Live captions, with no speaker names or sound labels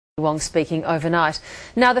Wong speaking overnight.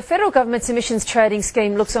 Now, the federal government's emissions trading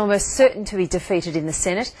scheme looks almost certain to be defeated in the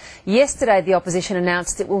Senate. Yesterday, the opposition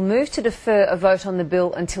announced it will move to defer a vote on the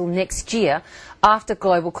bill until next year after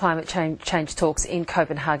global climate change talks in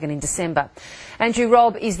Copenhagen in December. Andrew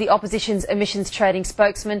Robb is the opposition's emissions trading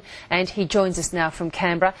spokesman, and he joins us now from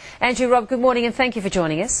Canberra. Andrew Robb, good morning and thank you for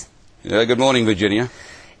joining us. Good morning, Virginia.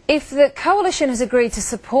 If the coalition has agreed to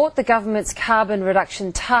support the government's carbon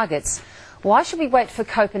reduction targets, why should we wait for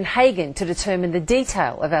Copenhagen to determine the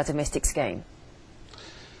detail of our domestic scheme?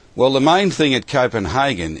 Well, the main thing at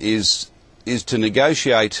Copenhagen is to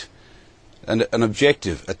negotiate an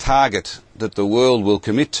objective, a target that the world will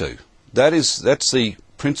commit to. That's the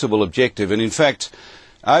principal objective. And in fact,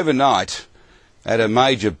 overnight, at a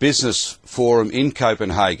major business forum in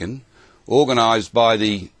Copenhagen, organised by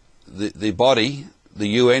the body, the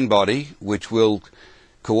UN body, which will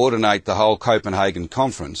coordinate the whole Copenhagen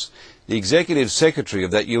conference, the Executive Secretary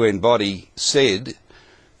of that UN body said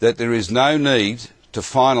that there is no need to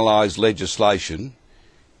finalise legislation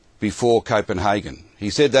before Copenhagen. He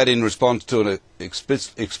said that in response to an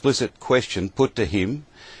explicit question put to him,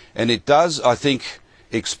 and it does, I think,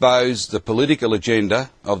 expose the political agenda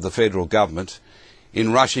of the federal government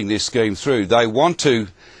in rushing this scheme through. They want to,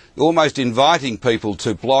 almost inviting people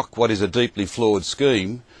to block what is a deeply flawed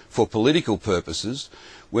scheme for political purposes,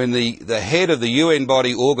 when the head of the UN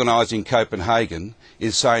body organising Copenhagen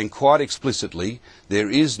is saying quite explicitly there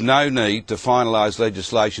is no need to finalise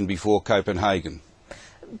legislation before Copenhagen.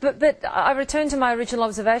 But I return to my original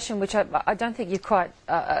observation, which I don't think you quite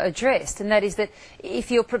addressed, and that is that if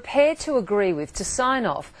you're prepared to agree with, to sign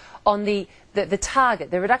off on the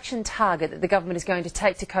target, the reduction target that the government is going to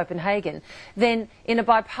take to Copenhagen, then in a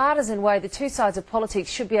bipartisan way the two sides of politics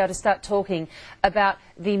should be able to start talking about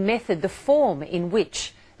the method, the form in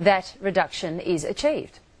which that reduction is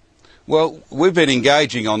achieved. Well, we've been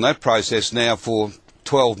engaging on that process now for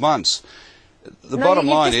 12 months. The bottom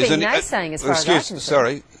line is, naysaying as far as I'm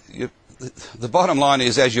sorry, the bottom line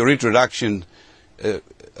is, as your introduction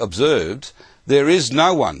observed, there is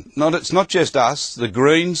no one. It's not just us. The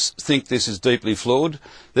Greens think this is deeply flawed.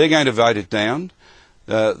 They're going to vote it down.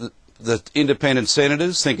 The independent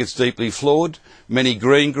senators think it's deeply flawed. Many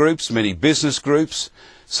Green groups, many business groups.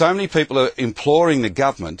 So many people are imploring the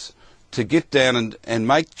government to get down and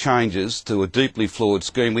make changes to a deeply flawed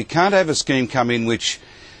scheme. We can't have a scheme come in which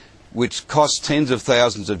costs tens of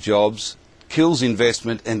thousands of jobs, kills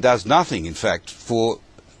investment and does nothing, in fact, for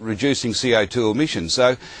reducing CO2 emissions.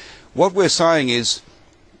 So what we're saying is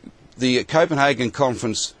the Copenhagen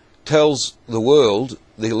conference tells the world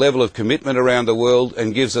the level of commitment around the world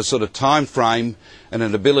and gives a sort of time frame and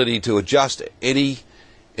an ability to adjust any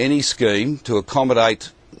scheme to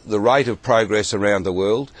accommodate the rate of progress around the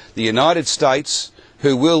world. The United States,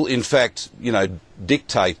 who will in fact,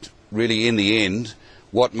 dictate really in the end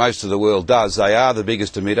what most of the world does. They are the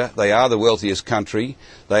biggest emitter. They are the wealthiest country.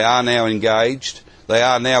 They are now engaged. They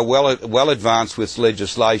are now well advanced with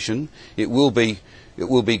legislation. It will be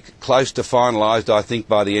close to finalised, I think,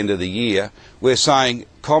 by the end of the year. We're saying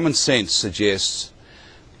common sense suggests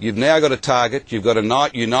you've now got a target. You've got a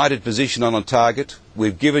united position on a target.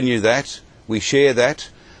 We've given you that. We share that.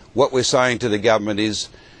 What we're saying to the government is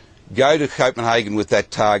go to Copenhagen with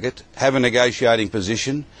that target, have a negotiating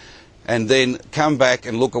position, and then come back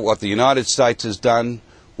and look at what the United States has done,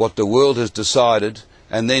 what the world has decided,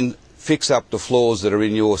 and then fix up the flaws that are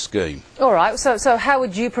in your scheme. All right. So how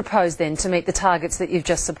would you propose then to meet the targets that you've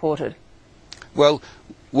just supported? Well,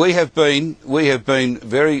 we have been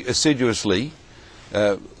very assiduously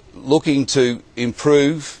looking to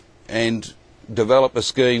improve and develop a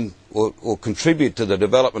scheme or contribute to the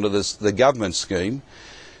development of the government scheme.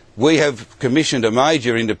 We have commissioned a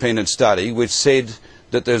major independent study which said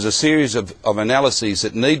that there's a series of analyses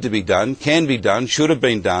that need to be done, can be done, should have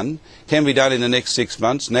been done, can be done in the next 6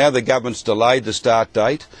 months. Now the government's delayed the start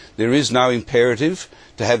date. There is no imperative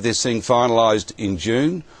to have this thing finalised in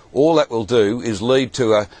June. All that will do is lead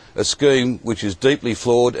to a scheme which is deeply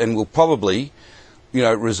flawed and will probably,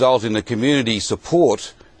 result in the community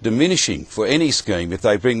support diminishing for any scheme if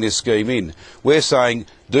they bring this scheme in. We're saying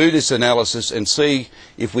do this analysis and see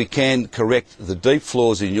if we can correct the deep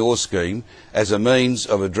flaws in your scheme as a means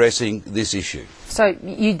of addressing this issue. So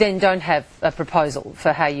you then don't have a proposal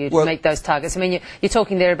for how you'd meet those targets? I mean, you're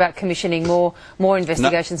talking there about commissioning more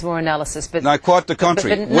investigations, more analysis. But no, quite the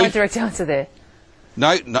contrary. But no direct answer there.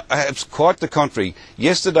 No, it's quite the contrary.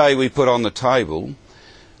 Yesterday we put on the table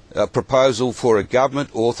a proposal for a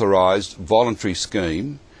government-authorised voluntary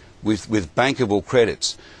scheme with bankable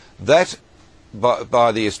credits. That,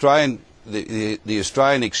 by the Australian the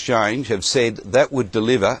Australian Exchange have said that would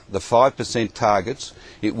deliver the 5% targets.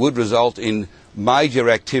 It would result in major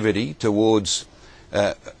activity towards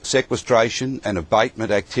sequestration and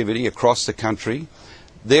abatement activity across the country.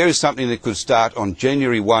 There is something that could start on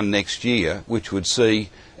January 1 next year, which would see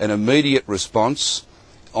an immediate response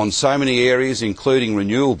on so many areas, including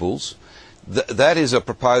renewables. That is a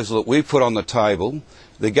proposal that we put on the table.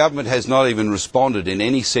 The government has not even responded in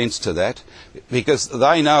any sense to that, because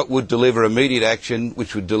they know it would deliver immediate action,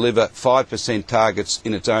 which would deliver 5% targets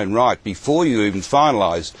in its own right before you even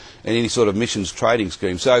finalise any sort of emissions trading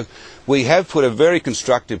scheme. So we have put a very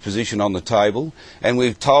constructive position on the table, and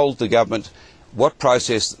we've told the government what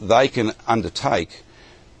process they can undertake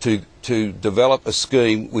to develop a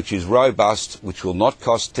scheme which is robust, which will not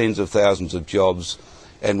cost tens of thousands of jobs,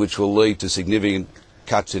 and which will lead to significant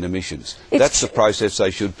cuts in emissions. That's the process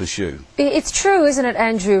they should pursue. It's true, isn't it,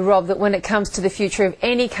 Andrew, Rob, that when it comes to the future of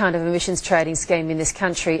any kind of emissions trading scheme in this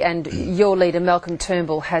country, and your leader Malcolm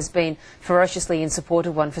Turnbull has been ferociously in support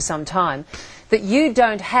of one for some time, that you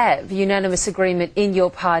don't have unanimous agreement in your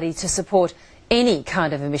party to support any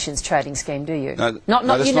kind of emissions trading scheme, do you? No,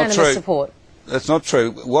 not unanimous support. That's not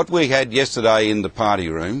true. What we had yesterday in the party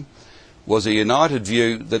room was a united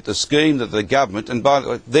view that the scheme that the government, and by the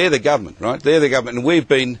way, they're the government, right? They're the government, and we've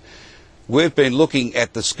been looking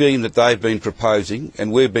at the scheme that they've been proposing,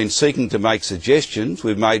 and we've been seeking to make suggestions.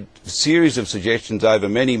 We've made a series of suggestions over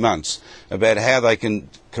many months about how they can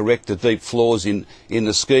correct the deep flaws in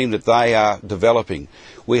the scheme that they are developing.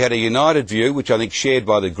 We had a united view, which I think shared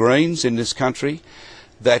by the Greens in this country,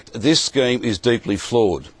 that this scheme is deeply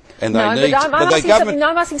flawed. And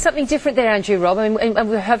I'm asking something different there, Andrew, Rob. I mean, and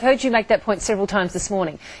we have heard you make that point several times this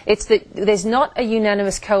morning. It's that there's not a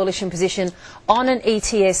unanimous coalition position on an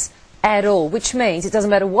ETS at all, which means it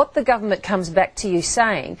doesn't matter what the government comes back to you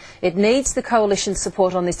saying, it needs the coalition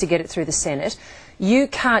support on this to get it through the Senate. You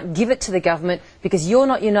can't give it to the government because you're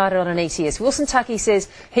not united on an ETS. Wilson Tuckey says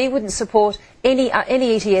he wouldn't support any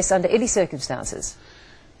ETS under any circumstances.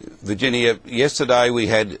 Virginia, yesterday we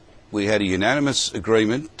had a unanimous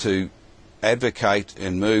agreement to advocate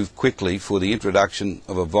and move quickly for the introduction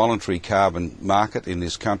of a voluntary carbon market in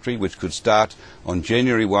this country, which could start on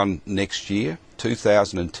January 1 next year,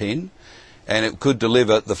 2010, and it could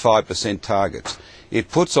deliver the 5% targets. It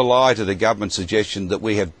puts a lie to the government's suggestion that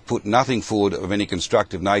we have put nothing forward of any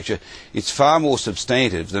constructive nature. It's far more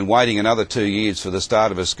substantive than waiting another 2 years for the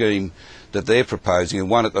start of a scheme that they're proposing, and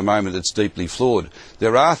one at the moment that's deeply flawed.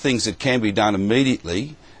 There are things that can be done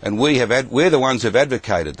immediately, and we're the ones who've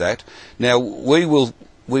advocated that. Now, we will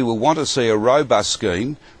want to see a robust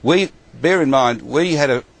scheme. Bear in mind, we had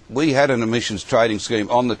an emissions trading scheme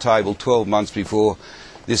on the table 12 months before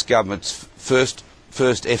this government's first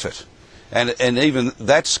effort, and even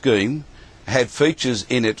that scheme had features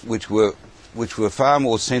in it which were far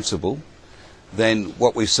more sensible than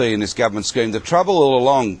what we see in this government scheme. The trouble all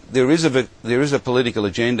along, there is a political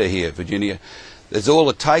agenda here, Virginia. There's all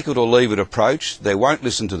a take it or leave it approach. They won't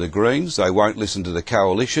listen to the Greens. They won't listen to the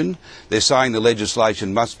coalition. They're saying the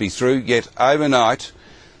legislation must be through. Yet overnight,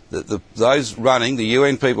 those running, the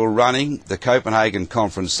UN people running the Copenhagen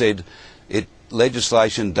conference said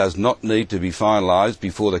legislation does not need to be finalised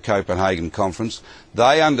before the Copenhagen conference.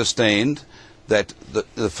 They understand that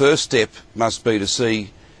the first step must be to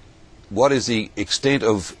see what is the extent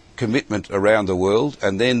of commitment around the world,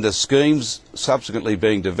 and then the schemes subsequently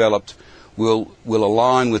being developed will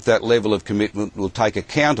align with that level of commitment, will take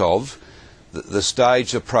account of the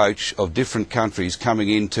staged approach of different countries coming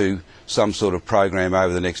into some sort of program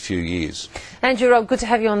over the next few years. Andrew, Rob, good to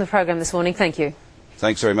have you on the program this morning. Thank you.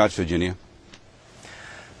 Thanks very much, Virginia.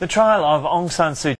 The trial of Aung San Suu